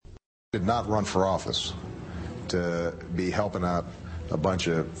Did not run for office to be helping out a bunch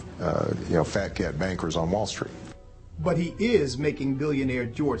of fat cat bankers on Wall Street. But he is making billionaire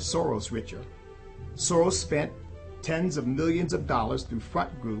George Soros richer. Soros spent tens of millions of dollars through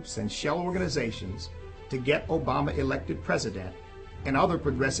front groups and shell organizations to get Obama elected president and other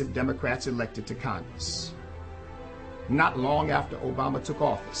progressive Democrats elected to Congress. Not long after Obama took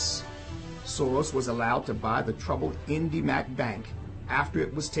office, Soros was allowed to buy the troubled IndyMac Bank after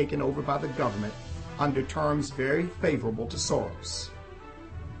it was taken over by the government under terms very favorable to Soros.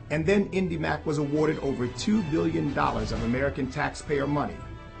 And then IndyMac was awarded over $2 billion of American taxpayer money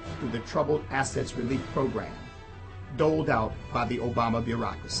through the Troubled Assets Relief Program, doled out by the Obama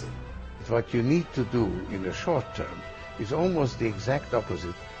bureaucracy. What you need to do in the short term is almost the exact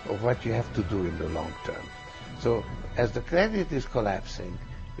opposite of what you have to do in the long term. So as the credit is collapsing,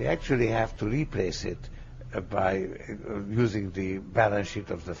 we actually have to replace it by using the balance sheet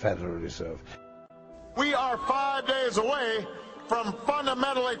of the Federal Reserve. We are 5 days away from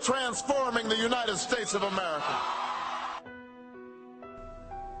fundamentally transforming the United States of America.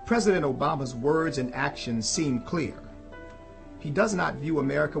 President Obama's words and actions seem clear. He does not view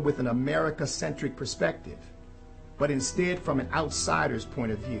America with an America-centric perspective, but instead from an outsider's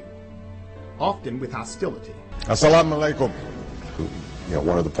point of view, often with hostility. Assalamu alaikum.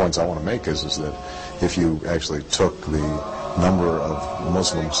 One of the points I want to make is that if you actually took the number of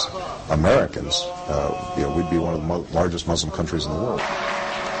Muslims Americans, we'd be one of the largest Muslim countries in the world.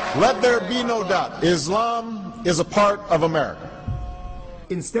 Let there be no doubt, Islam is a part of America.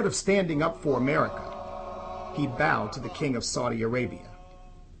 Instead of standing up for America, he bowed to the king of Saudi Arabia.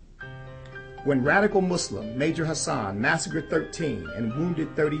 When radical Muslim Major Hassan massacred 13 and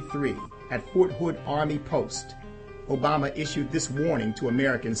wounded 33 at Fort Hood Army Post, Obama issued this warning to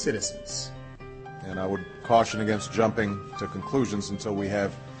American citizens. And I would caution against jumping to conclusions until we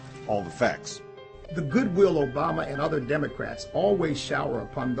have all the facts. The goodwill Obama and other Democrats always shower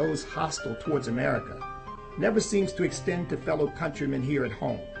upon those hostile towards America never seems to extend to fellow countrymen here at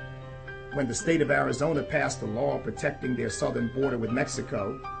home. When the state of Arizona passed a law protecting their southern border with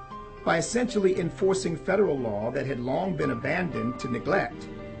Mexico by essentially enforcing federal law that had long been abandoned to neglect,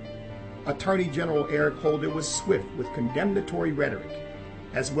 Attorney General Eric Holder was swift with condemnatory rhetoric,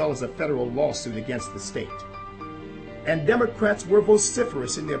 as well as a federal lawsuit against the state. And Democrats were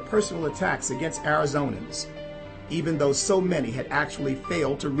vociferous in their personal attacks against Arizonans, even though so many had actually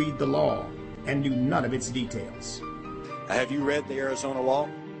failed to read the law and knew none of its details. Have you read the Arizona law?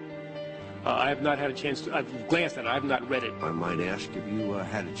 I have not had a chance to. I've glanced at it. I have not read it. I might ask, have you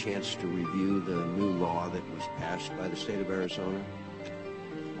had a chance to review the new law that was passed by the state of Arizona?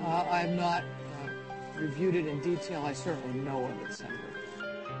 I have not reviewed it in detail. I certainly know of it, Senator.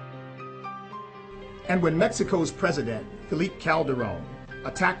 And when Mexico's president, Felipe Calderón,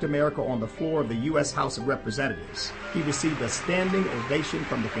 attacked America on the floor of the U.S. House of Representatives, he received a standing ovation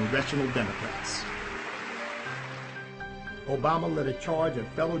from the congressional Democrats. Obama led a charge of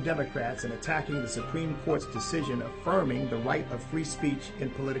fellow Democrats in attacking the Supreme Court's decision affirming the right of free speech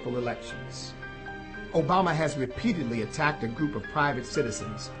in political elections. Obama has repeatedly attacked a group of private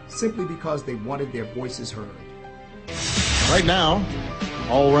citizens simply because they wanted their voices heard. Right now,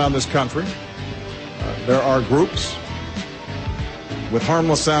 all around this country, there are groups with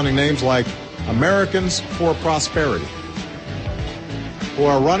harmless sounding names like Americans for Prosperity, who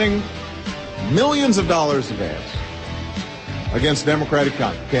are running millions of dollars of ads against Democratic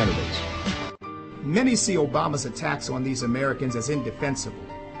candidates. Many see Obama's attacks on these Americans as indefensible,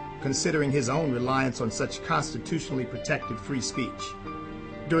 considering his own reliance on such constitutionally protected free speech.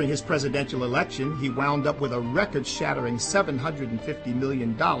 During his presidential election, he wound up with a record-shattering $750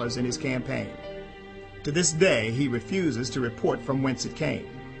 million in his campaign. To this day, he refuses to report from whence it came.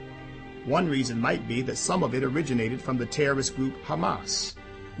 One reason might be that some of it originated from the terrorist group Hamas,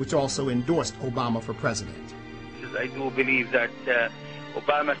 which also endorsed Obama for president. I do believe that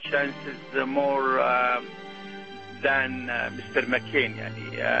Obama's chances more than Mr. McCain,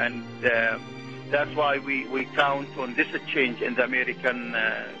 and that's why we count on this change in the American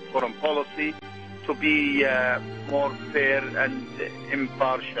foreign policy to be more fair and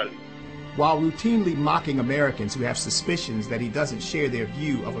impartial. While routinely mocking Americans who have suspicions that he doesn't share their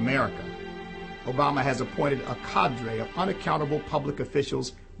view of America, Obama has appointed a cadre of unaccountable public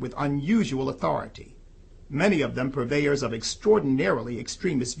officials with unusual authority, many of them purveyors of extraordinarily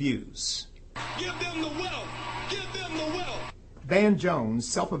extremist views. Give them the wealth! Give them the wealth! Van Jones,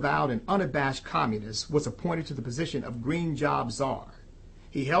 self-avowed and unabashed communist, was appointed to the position of Green Job Czar.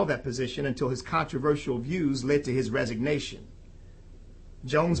 He held that position until his controversial views led to his resignation.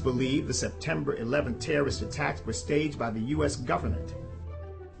 Jones believed the September 11th terrorist attacks were staged by the U.S. government.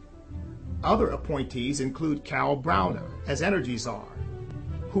 Other appointees include Carl Browner as energy czar,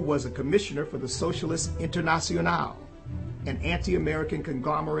 who was a commissioner for the Socialist Internationale, an anti-American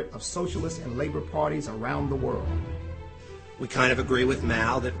conglomerate of socialist and labor parties around the world. We kind of agree with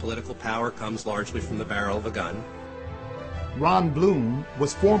Mao that political power comes largely from the barrel of a gun. Ron Bloom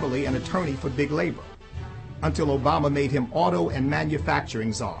was formerly an attorney for big labor, until Obama made him auto and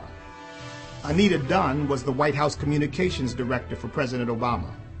manufacturing czar. Anita Dunn was the White House communications director for President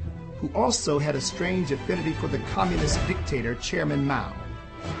Obama, who also had a strange affinity for the communist dictator Chairman Mao.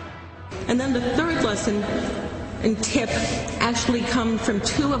 And then the third lesson and tip actually come from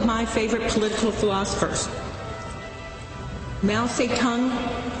two of my favorite political philosophers, Mao Zedong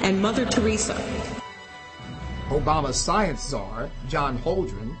and Mother Teresa. Obama's science czar, John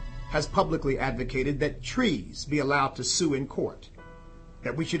Holdren, has publicly advocated that trees be allowed to sue in court,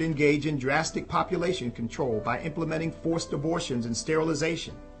 that we should engage in drastic population control by implementing forced abortions and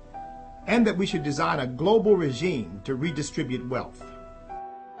sterilization, and that we should design a global regime to redistribute wealth.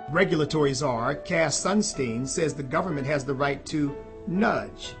 Regulatory czar Cass Sunstein says the government has the right to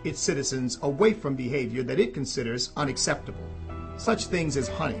nudge its citizens away from behavior that it considers unacceptable, such things as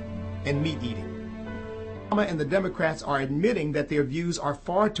hunting and meat eating. Obama and the Democrats are admitting that their views are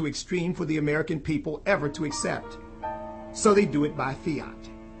far too extreme for the American people ever to accept, so they do it by fiat.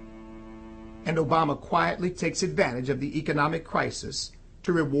 And Obama quietly takes advantage of the economic crisis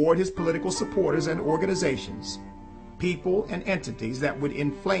to reward his political supporters and organizations, people and entities that would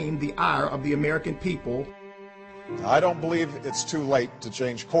inflame the ire of the American people. I don't believe it's too late to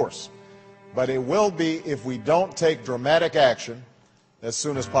change course, but it will be if we don't take dramatic action as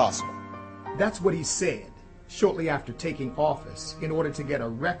soon as possible. That's what he said shortly after taking office in order to get a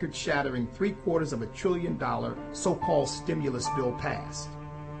record-shattering $750 billion so-called stimulus bill passed.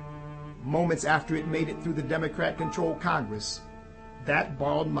 Moments after it made it through the Democrat-controlled Congress, that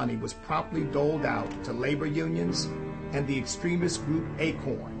borrowed money was promptly doled out to labor unions and the extremist group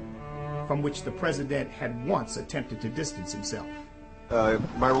Acorn, from which the president had once attempted to distance himself.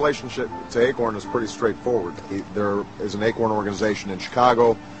 My relationship to Acorn is pretty straightforward. There is an Acorn organization in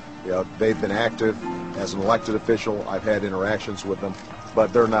Chicago. They've been active as an elected official. I've had interactions with them,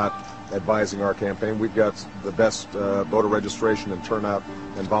 but they're not advising our campaign. We've got the best voter registration and turnout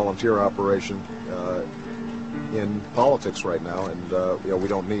and volunteer operation in politics right now, and we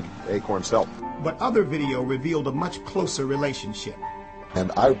don't need Acorn's help. But other video revealed a much closer relationship.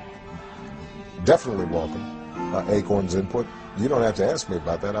 And I definitely welcome Acorn's input. You don't have to ask me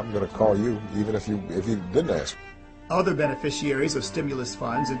about that. I'm going to call you, even if you didn't ask. Other beneficiaries of stimulus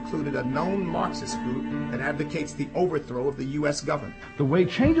funds included a known Marxist group that advocates the overthrow of the U.S. government. The way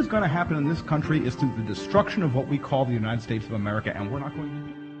change is going to happen in this country is through the destruction of what we call the United States of America, and we're not going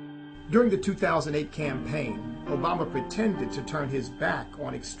to. During the 2008 campaign, Obama pretended to turn his back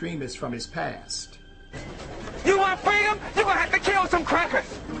on extremists from his past. You want freedom? You're going to have to kill some crackers.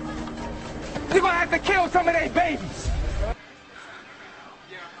 You're going to have to kill some of their babies.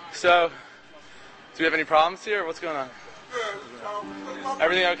 So, do we have any problems here? What's going on?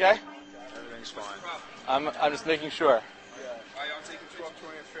 Everything okay? Everything's fine. I'm just making sure.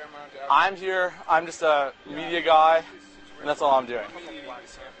 I'm here. I'm just a media guy, and that's all I'm doing.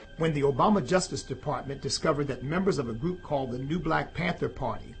 When the Obama Justice Department discovered that members of a group called the New Black Panther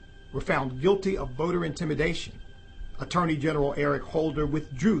Party were found guilty of voter intimidation, Attorney General Eric Holder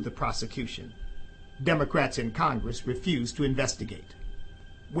withdrew the prosecution. Democrats in Congress refused to investigate.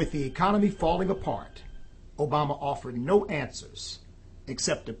 With the economy falling apart, Obama offered no answers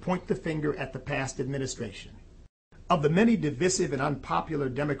except to point the finger at the past administration. Of the many divisive and unpopular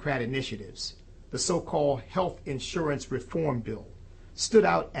Democrat initiatives, the so-called Health Insurance Reform Bill stood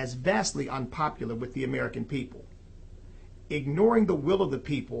out as vastly unpopular with the American people. Ignoring the will of the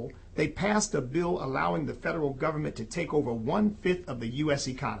people, they passed a bill allowing the federal government to take over 1/5 of the U.S.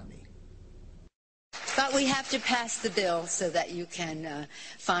 economy. But we have to pass the bill so that you can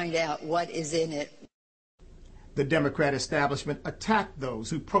find out what is in it. The Democrat establishment attacked those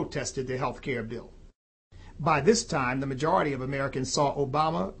who protested the health care bill. By this time, the majority of Americans saw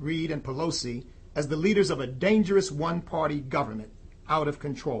Obama, Reid, and Pelosi as the leaders of a dangerous one-party government out of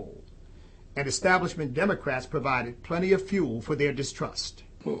control. And establishment Democrats provided plenty of fuel for their distrust.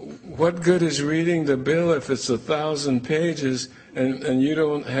 What good is reading the bill if it's 1,000 pages and you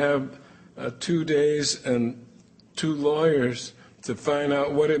don't have 2 days and 2 lawyers to find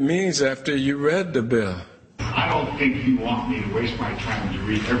out what it means after you read the bill? I don't think you want me to waste my time to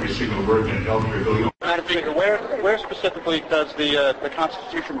read every single word in that healthcare bill. Madam Speaker, where specifically does the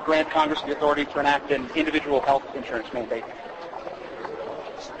Constitution grant Congress the authority to enact an individual health insurance mandate?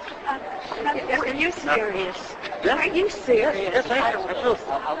 Are you serious? Are you serious?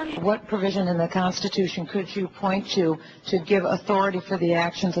 What provision in the Constitution could you point to give authority for the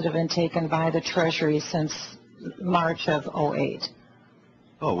actions that have been taken by the Treasury since March of '08?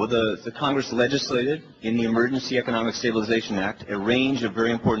 Oh, well, the Congress legislated in the Emergency Economic Stabilization Act a range of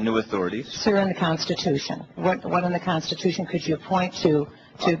very important new authorities. Sir, in the Constitution, what in the Constitution could you point to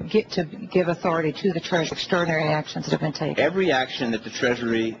give authority to the Treasury, extraordinary actions that have been taken? Every action that the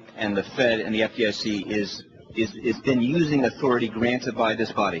Treasury and the Fed and the FDIC is been using authority granted by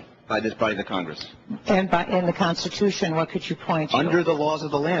this body, the Congress. And in the Constitution, what could you point to? Under the laws of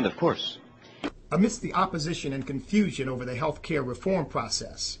the land, of course. Amidst the opposition and confusion over the health care reform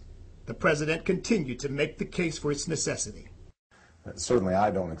process, the president continued to make the case for its necessity. Certainly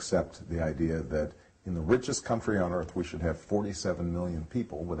I don't accept the idea that in the richest country on earth we should have 47 million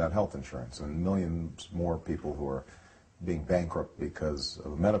people without health insurance and millions more people who are being bankrupt because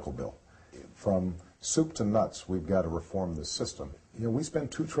of a medical bill. From soup to nuts, we've got to reform this system. You know, we spend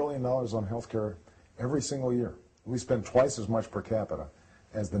 $2 trillion on health care every single year. We spend twice as much per capita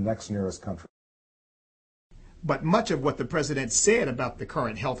as the next nearest country. But much of what the president said about the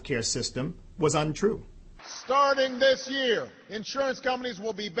current health care system was untrue. Starting this year, insurance companies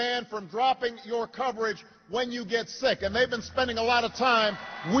will be banned from dropping your coverage when you get sick. And they've been spending a lot of time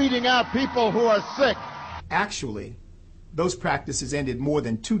weeding out people who are sick. Actually, those practices ended more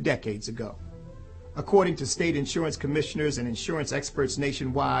than 2 decades ago. According to state insurance commissioners and insurance experts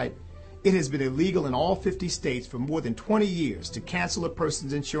nationwide, it has been illegal in all 50 states for more than 20 years to cancel a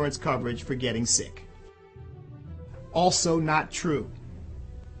person's insurance coverage for getting sick. Also not true.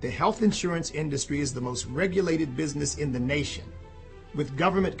 The health insurance industry is the most regulated business in the nation, with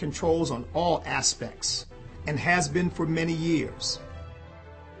government controls on all aspects, and has been for many years.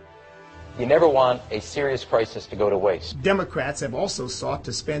 You never want a serious crisis to go to waste. Democrats have also sought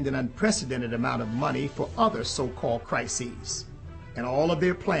to spend an unprecedented amount of money for other so-called crises, and all of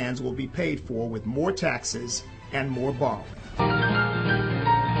their plans will be paid for with more taxes and more borrowing.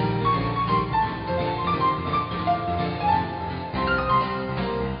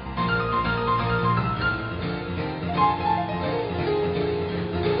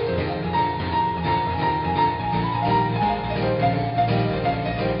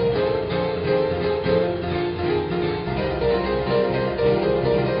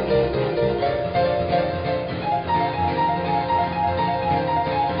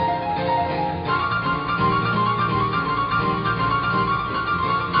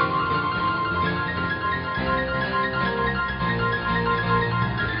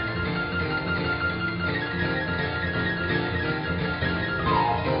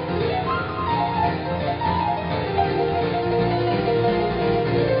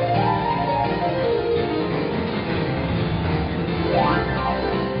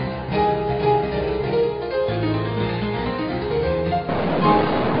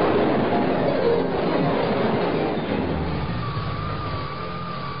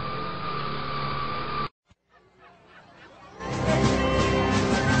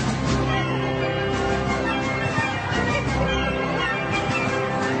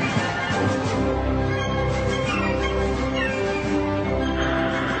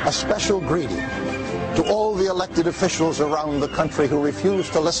 A special greeting to all the elected officials around the country who refuse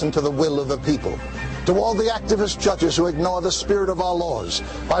to listen to the will of the people, to all the activist judges who ignore the spirit of our laws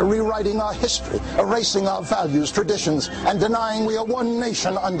by rewriting our history, erasing our values, traditions, and denying we are one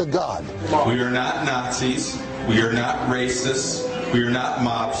nation under God. We are not Nazis. We are not racists. We are not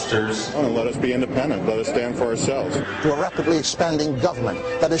mobsters. Let us be independent. Let us stand for ourselves. To a rapidly expanding government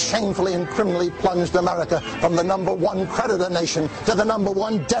that has shamefully and criminally plunged America from the #1 creditor nation to the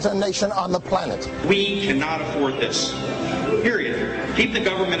 #1 debtor nation on the planet. We cannot afford this. Period. Keep the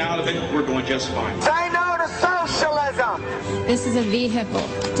government out of it. We're doing just fine. Say no to socialism. This is a vehicle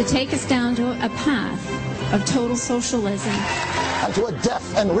to take us down to a path of total socialism. And to a deaf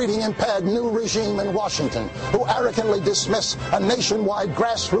and reading impaired new regime in Washington who arrogantly dismiss a nationwide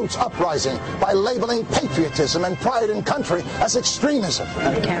grassroots uprising by labeling patriotism and pride in country as extremism.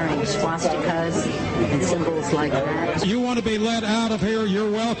 Of carrying swastikas and symbols like that. You want to be let out of here, you're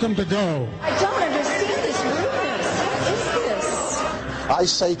welcome to go. I don't understand this rudeness. What is this? I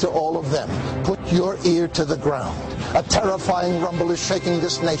say to all of them, put your ear to the ground. A terrifying rumble is shaking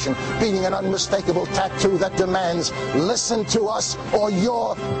this nation, beating an unmistakable tattoo that demands, listen to us or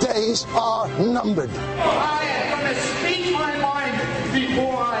your days are numbered. I am going to speak my mind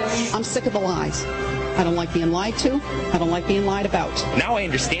before I leave. I'm sick of the lies. I don't like being lied to. I don't like being lied about. Now I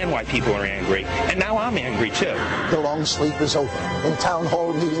understand why people are angry, and now I'm angry too. The long sleep is over. In town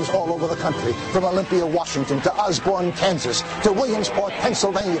hall meetings all over the country, from Olympia, Washington, to Osborne, Kansas, to Williamsport,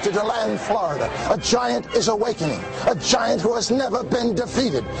 Pennsylvania, to DeLand, Florida, a giant is awakening. A giant who has never been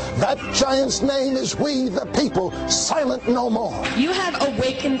defeated. That giant's name is we the people, silent no more. You have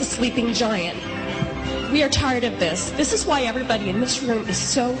awakened the sleeping giant. We are tired of this. This is why everybody in this room is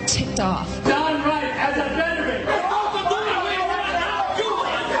so ticked off. Done right as a veteran.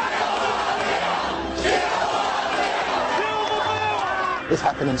 It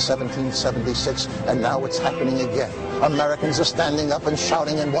happened in 1776, and now it's happening again. Americans are standing up and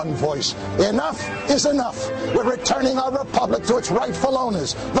shouting in one voice, enough is enough. We're returning our republic to its rightful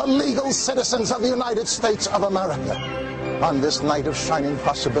owners, the legal citizens of the United States of America. On this night of shining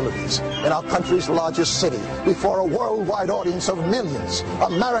possibilities, in our country's largest city, before a worldwide audience of millions,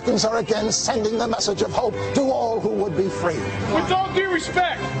 Americans are again sending the message of hope to all who would be free. With all due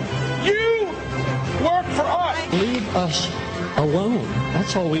respect, you work for us. Leave us alone.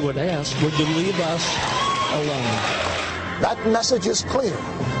 That's all we would ask. Would you leave us alone? That message is clear.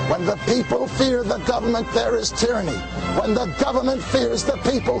 When the people fear the government, there is tyranny. When the government fears the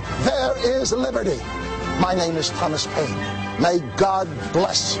people, there is liberty. My name is Thomas Paine. May God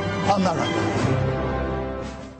bless America.